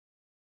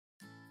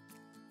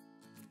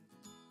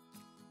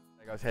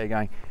Guys, how you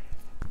going?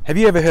 Have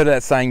you ever heard of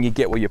that saying, you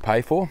get what you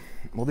pay for?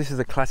 Well, this is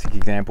a classic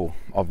example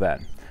of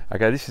that.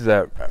 Okay, this is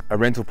a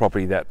rental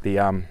property that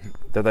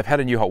that they've had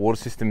a new hot water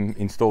system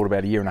installed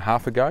about 1.5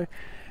 years ago,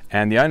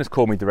 and the owners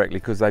called me directly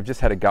because they've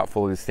just had a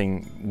gutful of this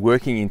thing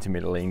working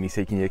intermittently, and he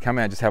said, can you come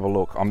out and just have a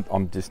look?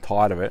 I'm just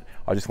tired of it.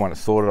 I just want it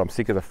sorted. I'm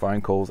sick of the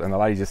phone calls, and the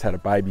lady just had a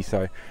baby,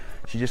 so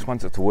she just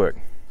wants it to work.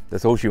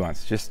 That's all she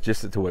wants, just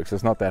it to work, so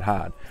it's not that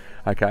hard.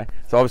 Okay,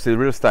 so obviously the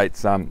real estate's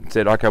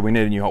said, okay, we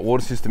need a new hot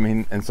water system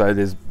in, and so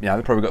there's,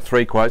 they've probably got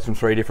 3 quotes from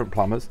 3 different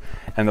plumbers,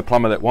 and the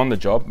plumber that won the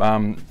job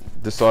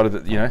decided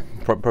that,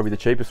 probably the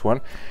cheapest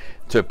one,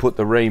 to put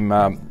the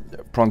Rheem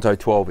Pronto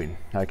 12 in.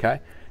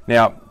 Okay,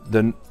 now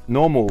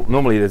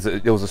normally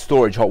there was a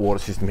storage hot water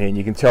system here, and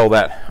you can tell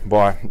that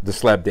by the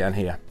slab down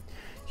here.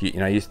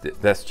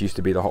 That's used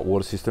to be the hot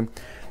water system.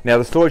 Now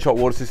the storage hot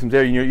water systems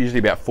there are usually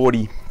about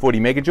 40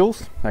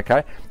 megajoules.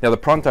 Okay, now the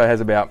Pronto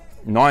has about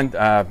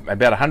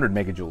 100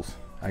 megajoules.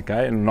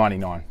 Okay, and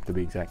 99 to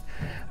be exact.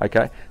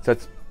 Okay, so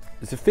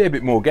it's a fair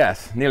bit more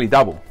gas, nearly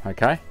double.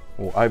 Okay,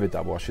 or over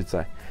double, I should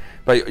say.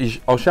 But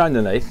I'll show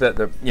underneath that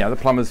the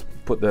plumbers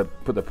put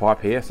the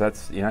pipe here. So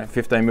that's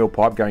 15 mil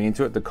pipe going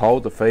into it. The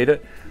cold to feed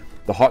it,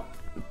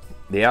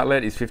 the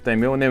outlet is 15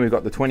 mil, and then we've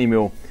got the 20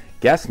 mil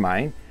gas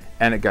main,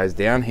 and it goes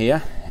down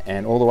here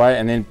and all the way,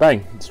 and then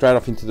bang, straight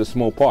off into the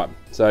small pipe.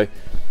 So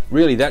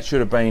really that should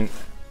have been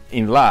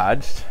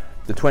enlarged.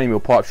 The 20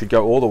 mil pipe should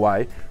go all the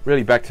way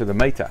really back to the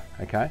meter.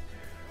 Okay,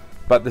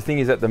 but the thing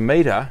is that the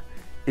meter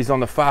is on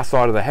the far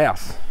side of the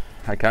house.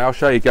 Okay, I'll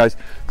show you guys.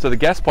 So the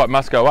gas pipe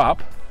must go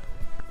up.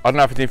 I don't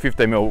know if it's in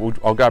 15 mil.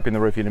 I'll go up in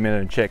the roof in a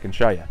minute and check and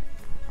show you.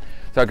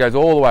 So it goes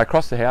all the way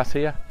across the house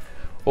here,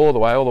 all the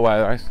way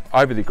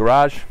over the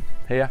garage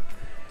here,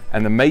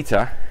 and the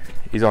meter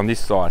is on this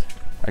side.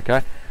 Okay,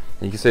 and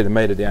you can see the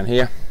meter down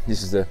here.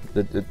 This is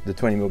the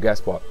 20 mil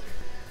gas pipe.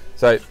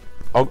 So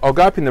I'll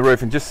go up in the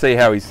roof and just see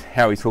how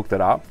he's hooked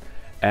it up,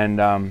 and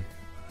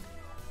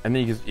then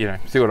you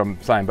can see what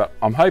I'm saying. But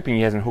I'm hoping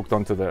he hasn't hooked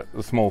onto the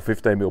small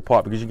 15 mil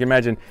pipe, because you can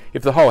imagine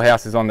if the whole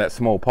house is on that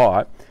small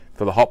pipe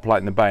for the hot plate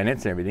and the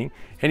bayonets and everything,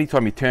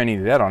 anytime you turn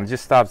into that on, it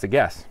just starves the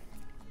gas.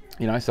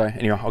 So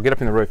anyway, I'll get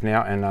up in the roof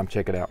now and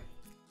check it out.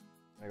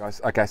 Hey guys,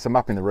 okay, so I'm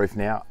up in the roof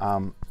now.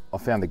 I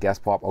found the gas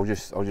pipe. I'll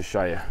just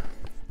show you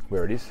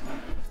where it is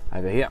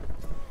over here.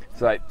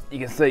 So you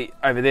can see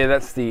over there,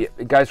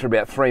 it goes for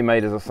about 3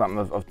 meters or something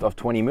of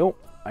 20 mil.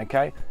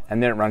 Okay,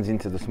 and then it runs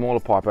into the smaller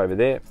pipe over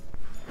there.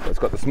 So it's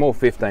got the small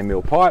 15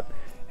 mil pipe,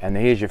 and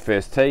here's your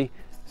first tee.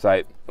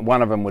 So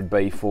one of them would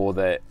be for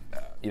the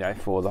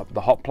for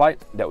the hot plate.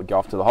 That would go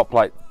off to the hot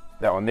plate,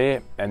 that one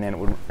there, and then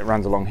it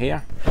runs along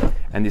here,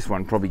 and this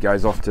one probably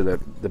goes off to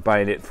the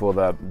bayonet for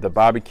the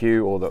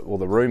barbecue or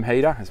the room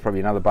heater. There's probably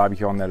another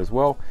barbecue on that as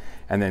well,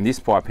 and then this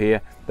pipe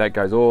here, that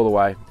goes all the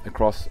way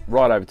across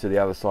right over to the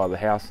other side of the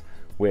house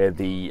where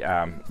the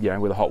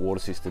where the hot water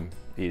system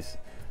is.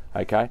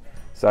 Okay,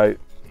 so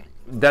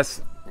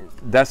that's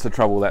the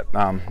trouble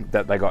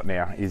that they got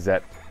now, is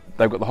that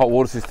they've got the hot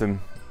water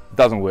system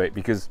doesn't work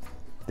because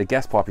the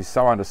gas pipe is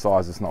so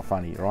undersized. It's not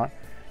funny, right?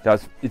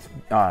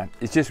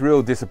 It's just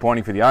real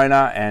disappointing for the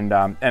owner,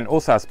 and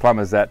also us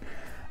plumbers that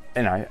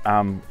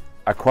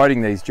are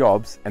quoting these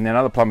jobs, and then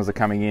other plumbers are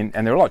coming in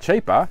and they're a lot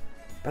cheaper,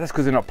 but that's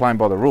because they're not playing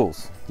by the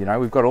rules.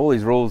 We've got all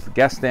these rules, the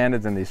gas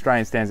standards and the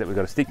Australian standards that we've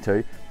got to stick to,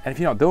 and if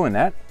you're not doing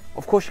that,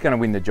 of course you're going to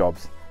win the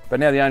jobs. But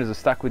now the owners are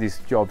stuck with this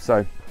job,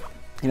 so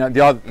now they've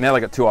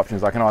got 2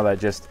 options. I can either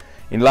just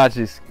enlarge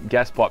this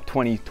gas pipe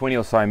 20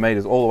 or so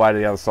meters all the way to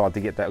the other side to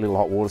get that little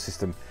hot water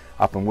system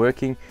up and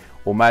working,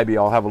 or maybe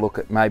I'll have a look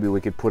at, maybe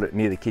we could put it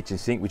near the kitchen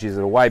sink, which is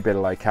at a way better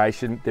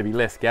location. There'd be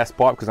less gas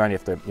pipe because I only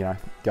have to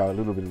go a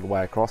little bit of the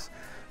way across.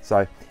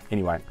 So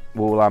anyway,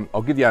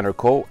 I'll give the owner a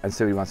call and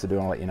see what he wants to do,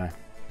 and I'll let you know.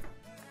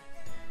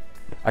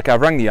 Okay,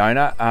 I've rung the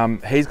owner.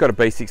 He's got a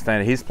B16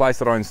 at his place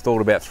that I installed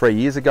about 3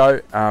 years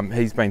ago.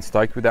 He's been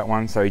stoked with that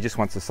one, so he just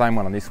wants the same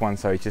one on this one,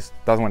 so he just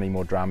doesn't want any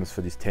more dramas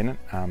for this tenant.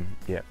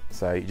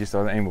 So he just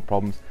doesn't want any more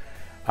problems.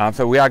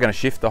 So we are going to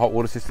shift the hot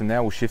water system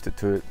now. We'll shift it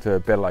to a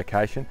better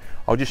location.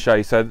 I'll just show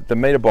you. So the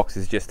meter box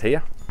is just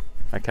here.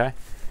 Okay,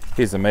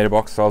 here's the meter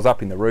box. So I was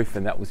up in the roof,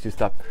 and that was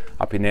just up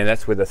in there.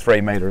 That's where the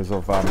 3 meters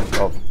of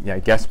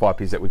gas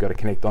pipe is that we've got to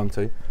connect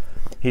onto.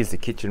 Here's the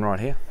kitchen right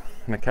here.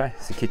 Okay,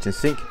 it's the kitchen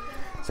sink.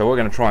 So what we're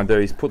going to try and do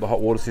is put the hot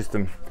water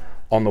system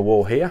on the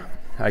wall here.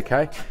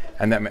 Okay,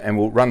 and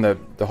we'll run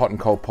the hot and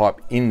cold pipe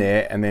in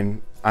there, and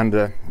then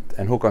under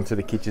and hook onto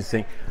the kitchen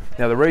sink.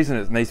 Now the reason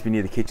it needs to be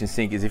near the kitchen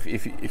sink is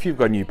if you've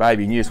got a new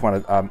baby and you just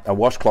want a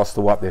washcloth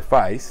to wipe their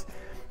face,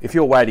 if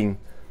you're waiting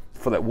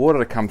for that water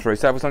to come through,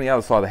 so if it's on the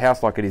other side of the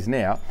house like it is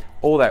now,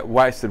 all that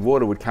wasted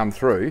water would come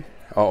through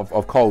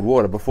of cold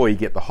water before you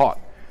get the hot.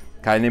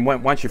 Okay, and then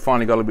once you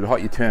finally got a little bit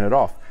hot, you turn it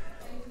off.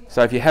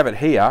 So if you have it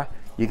here,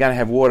 you're going to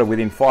have water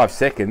within 5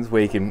 seconds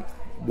where you can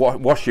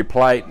wash your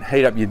plate,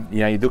 heat up your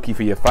dookie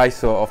for your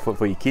face or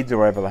for your kids or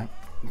whatever that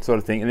sort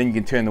of thing, and then you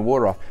can turn the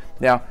water off.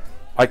 Now,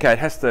 okay, it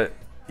has to,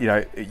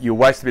 you'll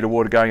waste a bit of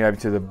water going over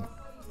to the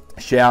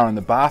shower and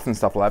the bath and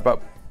stuff like that,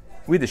 but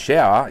with the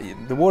shower,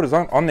 the water's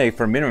on there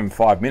for a minimum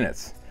 5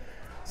 minutes.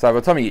 So by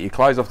the time you get your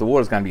clothes off, the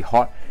water's going to be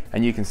hot,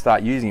 and you can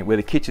start using it. Where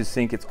the kitchen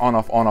sink, it's on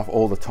off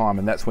all the time,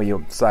 and that's where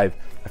you'll save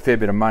a fair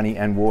bit of money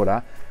and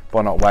water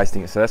by not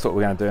wasting it. So that's what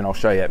we're going to do, and I'll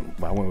show you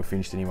when we're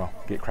finished anyway.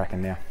 I'll get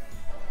cracking now.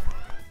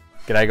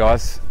 G'day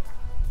guys,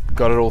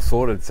 got it all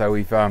sorted. So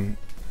we found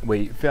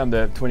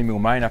the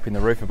 20mm main up in the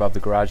roof above the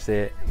garage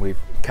there. We've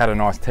cut a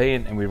nice T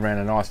in, and we ran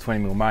a nice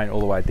 20mm main all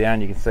the way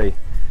down. You can see it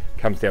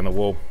comes down the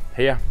wall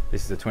here.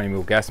 This is a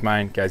 20mm gas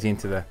main, goes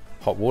into the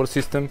hot water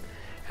system,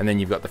 and then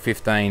you've got the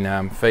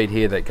 15 feed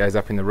here that goes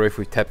up in the roof.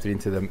 We've tapped it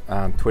into the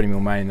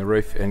 20mm main in the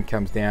roof and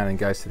comes down and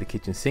goes to the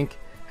kitchen sink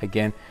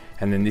again.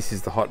 And then this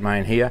is the hot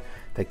main here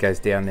that goes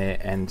down there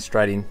and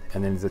straight in,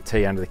 and then there's a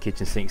T under the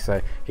kitchen sink. So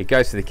it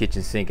goes to the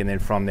kitchen sink, and then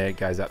from there it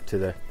goes up to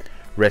the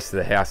rest of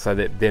the house. So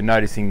they're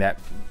noticing that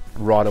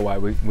right away.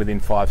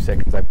 Within 5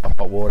 seconds they've got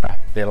hot water.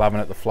 They're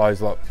loving it. The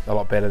flow's a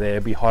lot better there.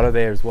 It'll be hotter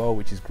there as well,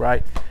 which is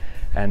great.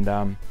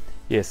 And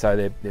yeah,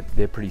 so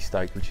they're pretty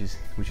stoked, which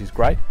is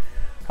great.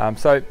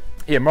 So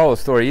yeah, moral of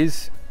the story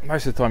is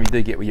most of the time you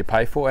do get what you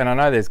pay for. And I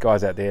know there's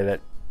guys out there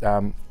that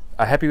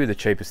are happy with the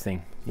cheapest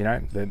thing. You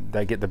know,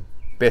 they get the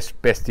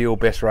best deal,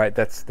 best rate.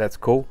 That's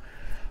cool.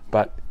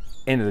 But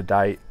end of the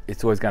day,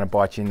 it's always going to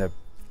bite you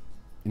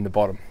in the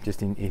bottom,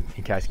 just in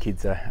case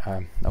kids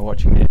are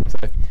watching it. So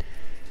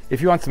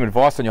if you want some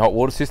advice on your hot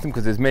water system,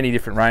 because there's many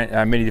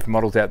different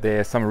models out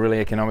there, some are really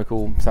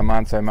economical, some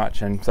aren't so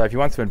much. And so if you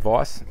want some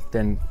advice,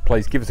 then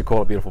please give us a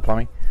call at Beautiful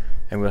Plumbing,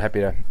 and we're happy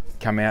to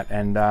come out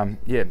and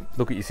yeah,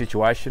 look at your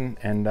situation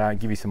and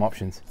give you some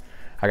options.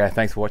 Okay,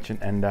 thanks for watching,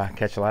 and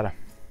catch you later.